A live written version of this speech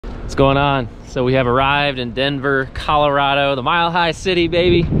What's going on? So we have arrived in Denver, Colorado, the Mile High City,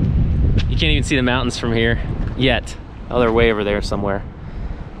 baby. You can't even see the mountains from here yet. Oh, they're way over there somewhere.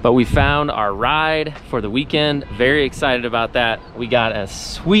 But we found our ride for the weekend. Very excited about that. We got a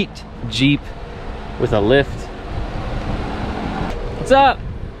sweet Jeep with a lift. What's up?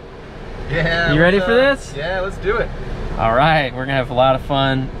 Yeah. You ready for this? Yeah, let's do it. All right, we're gonna have a lot of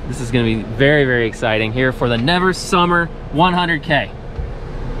fun. This is gonna be very, very exciting here for the Never Summer 100K.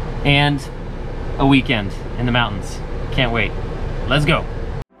 And a weekend in the mountains. Can't wait. Let's go.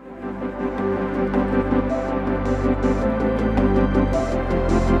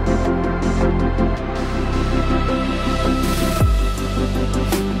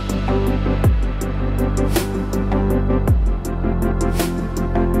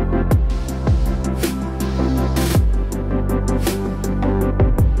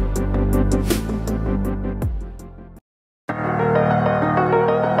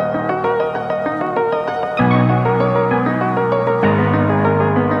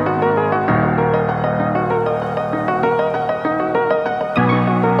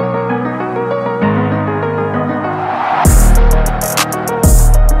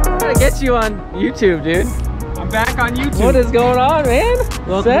 You on YouTube, dude. I'm back on YouTube. What is going on, man?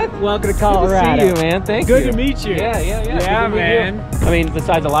 Seth? Welcome to Colorado. Good to see you, man. Thank you. Good to meet you. Yeah. Yeah, man. I mean,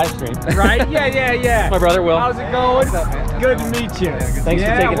 besides the live stream. Right? Yeah. My brother Will. How's it going? What's up, man? Good to meet you. Thanks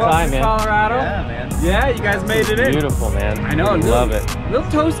for taking time, man. Colorado. Yeah, man. Yeah, you guys made it in. Beautiful, man. I know. Love it. A little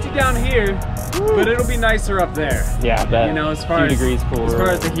toasty down here, but it'll be nicer up there. Yeah, I bet. You know, as far few degrees cooler. As far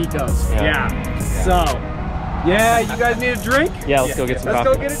as the heat goes. Yeah. So, yeah, you guys need a drink? Yeah, let's go get some coffee.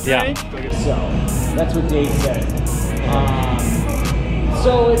 Let's go get a drink. So, that's what Dave said.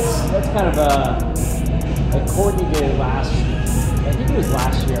 So that's kind of according to last, I think it was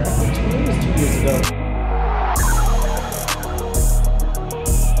last year. Maybe it was 2 years ago.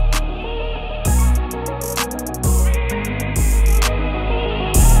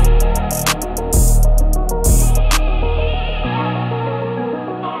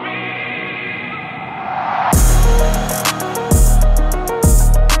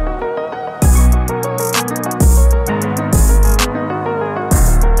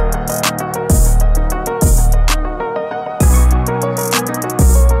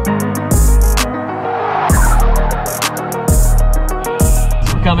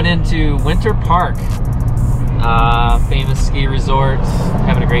 Coming into Winter Park, famous ski resort.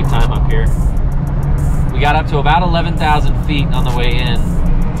 Having a great time up here. We got up to about 11,000 feet on the way in,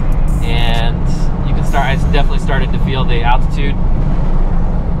 and you can start. I definitely started to feel the altitude.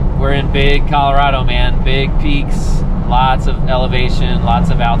 We're in big Colorado, man. Big peaks, lots of elevation,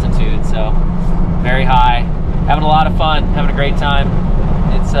 lots of altitude. So very high. Having a lot of fun. Having a great time.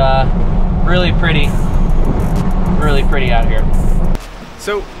 It's really pretty out here.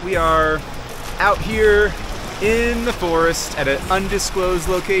 So we are out here in the forest at an undisclosed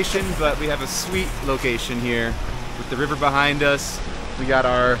location, but we have a sweet location here with the river behind us. We got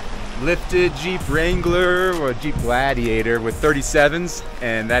our lifted Jeep Wrangler or Jeep Gladiator with 37s,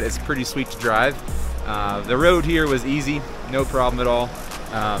 and that is pretty sweet to drive. The road here was easy, no problem at all.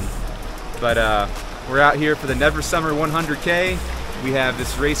 But we're out here for the Never Summer 100K. We have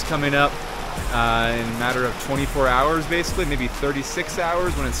this race coming up in a matter of 24 hours, basically, maybe 36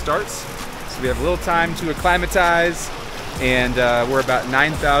 hours when it starts. So we have a little time to acclimatize, and we're about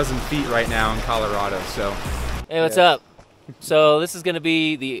 9,000 feet right now in Colorado. So, hey, what's up? So this is going to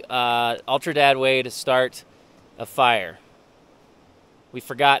be the Ultra Dad way to start a fire. We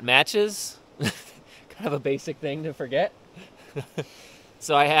forgot matches. Kind of a basic thing to forget.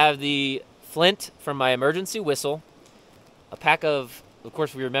 So I have the flint from my emergency whistle, a pack of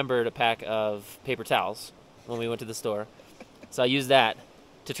course, we remembered a pack of paper towels when we went to the store. So I used that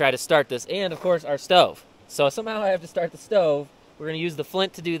to try to start this, and of course our stove. So somehow I have to start the stove. We're going to use the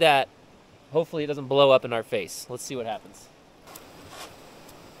flint to do that. Hopefully it doesn't blow up in our face. Let's see what happens.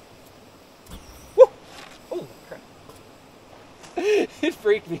 Woo! Holy crap. It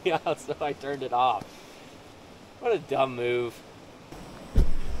freaked me out, so I turned it off. What a dumb move.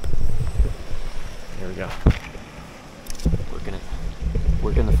 Here we go.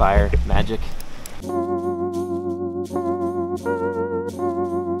 Working the fire, magic.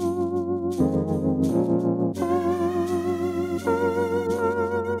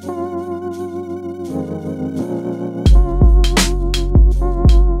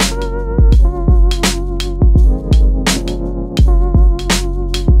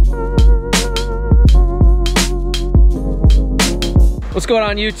 What's going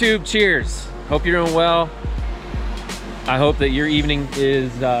on, YouTube? Cheers. Hope you're doing well. I hope that your evening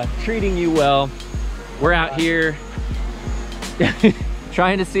is treating you well. We're out here.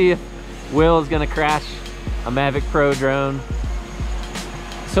 trying to see if Will is gonna crash a Mavic Pro drone.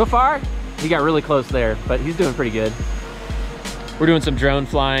 So far, he got really close there, but he's doing pretty good. We're doing some drone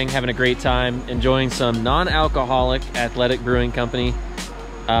flying, having a great time, enjoying some non-alcoholic Athletic Brewing Company.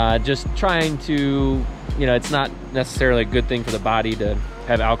 Just trying to, you know, it's not necessarily a good thing for the body to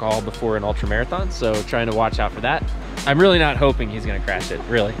have alcohol before an ultramarathon, so trying to watch out for that. I'm really not hoping he's gonna crash it,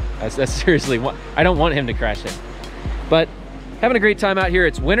 really. That's seriously, I don't want him to crash it. But having a great time out here.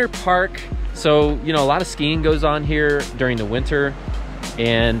 It's winter park, so, you know, a lot of skiing goes on here during the winter,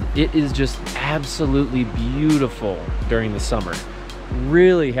 and it is just absolutely beautiful during the summer.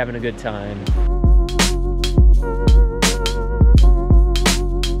 Really having a good time.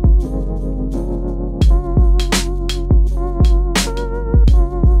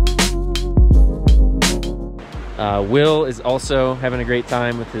 Will is also having a great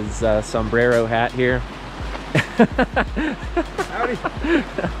time with his sombrero hat here. Howdy.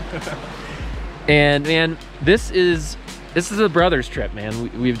 And man, this is a brother's trip,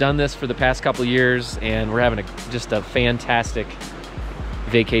 man. We've done this for the past couple years, and we're having just a fantastic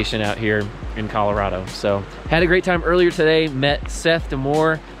vacation out here in Colorado. So had a great time earlier today, met Seth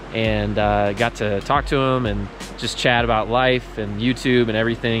DeMoore, and got to talk to him and just chat about life and YouTube and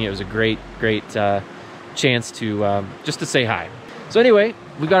everything. It was a great chance to just to say hi. So anyway,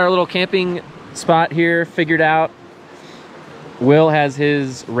 we got our little camping spot here figured out. Will has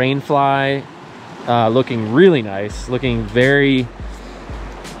his Rainfly looking really nice, looking very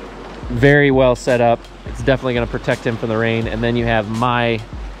well set up. It's definitely going to protect him from the rain. And then you have my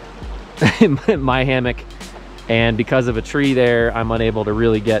my hammock, and because of a tree there, I'm unable to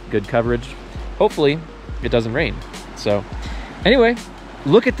really get good coverage. Hopefully it doesn't rain. So anyway,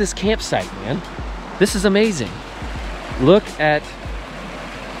 look at this campsite, man. This is amazing. Look at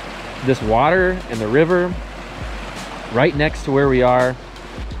this water and the river right next to where we are.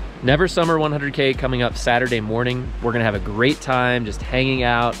 Never Summer 100K coming up Saturday morning. We're gonna have a great time just hanging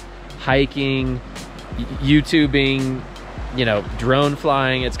out, hiking, YouTubing, you know, drone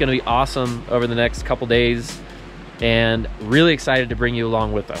flying. It's gonna be awesome over the next couple days, and really excited to bring you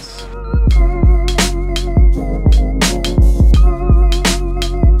along with us.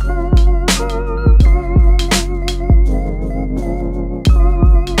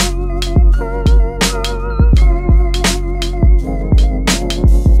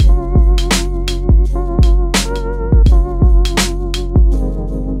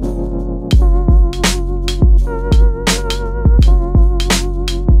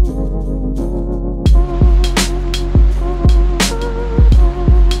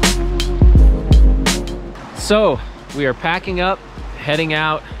 So we are packing up, heading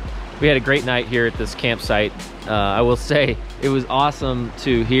out. We had a great night here at this campsite. I will say it was awesome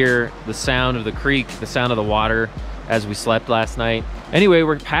to hear the sound of the creek, the sound of the water as we slept last night. Anyway,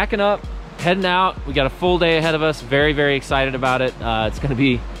 we're packing up, heading out. We got a full day ahead of us. Very excited about it. It's gonna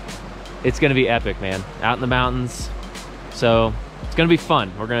be epic, man. Out in the mountains. So it's gonna be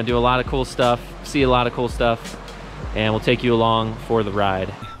fun. We're gonna do a lot of cool stuff, see a lot of cool stuff, and we'll take you along for the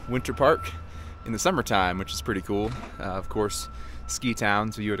ride. Winter park in the summertime, which is pretty cool. Of course, ski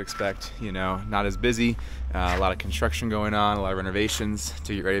town, so you would expect, you know, not as busy. A lot of construction going on, a lot of renovations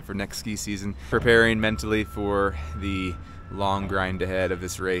to get ready for next ski season. Preparing mentally for the long grind ahead of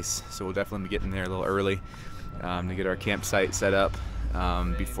this race. So we'll definitely be getting there a little early to get our campsite set up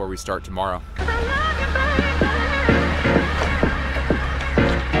before we start tomorrow.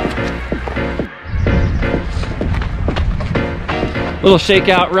 Little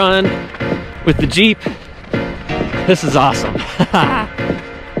shakeout run with the Jeep. This is awesome.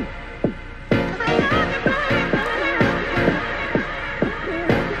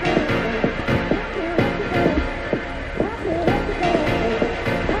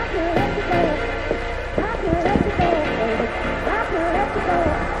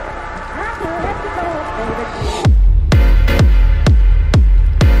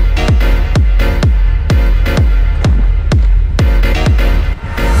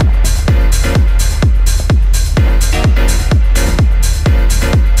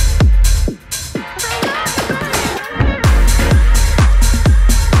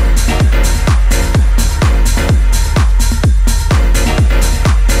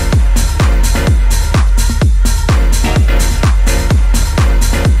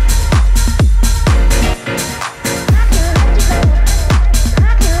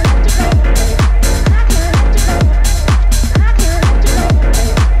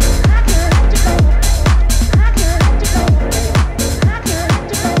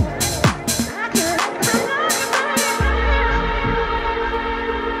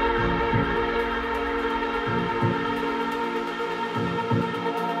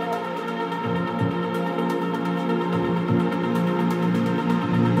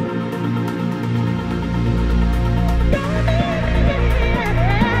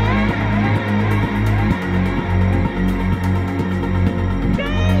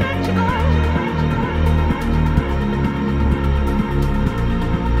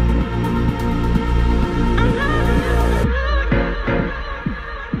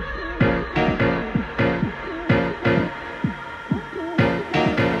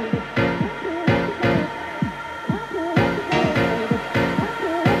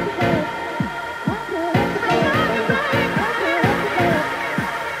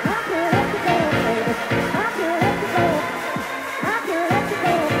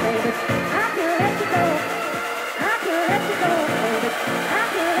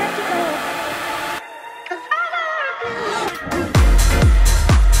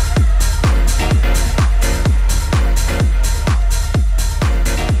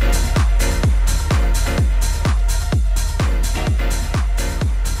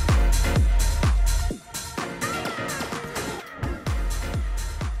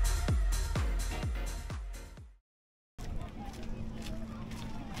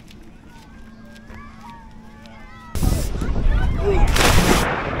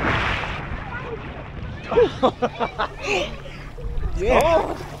 Yeah.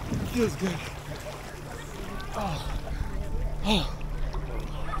 Oh, feels good.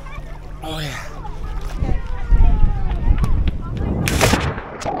 Oh yeah.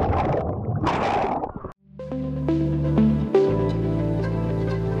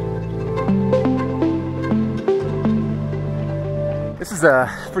 This is a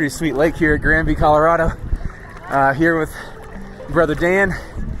pretty sweet lake here at Granby, Colorado. Here with brother Dan,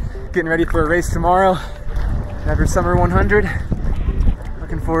 getting ready for a race tomorrow after Summer 100.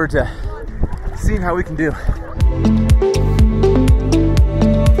 Looking forward to seeing how we can do.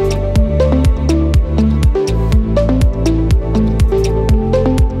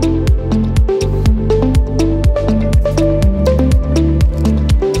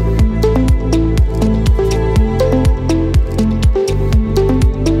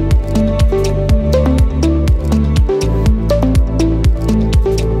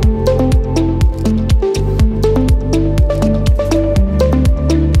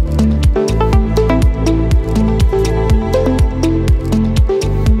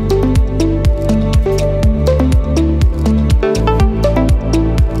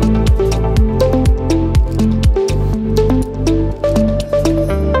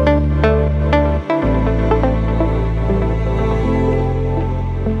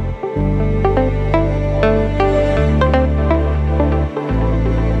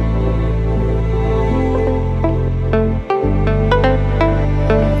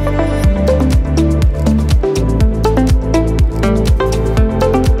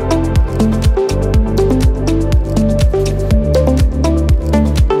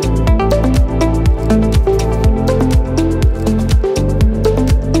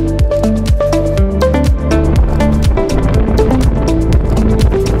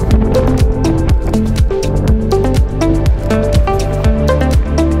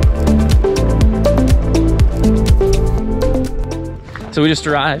 So we just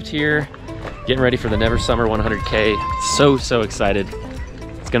arrived here, getting ready for the Never Summer 100K. So excited.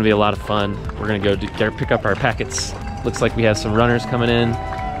 It's gonna be a lot of fun. We're gonna go pick up our packets. Looks like we have some runners coming in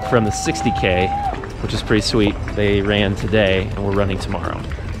from the 60K, which is pretty sweet. They ran today and we're running tomorrow.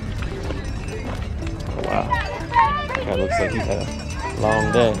 Oh, wow. Guy looks like he's had a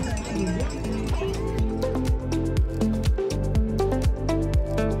long day.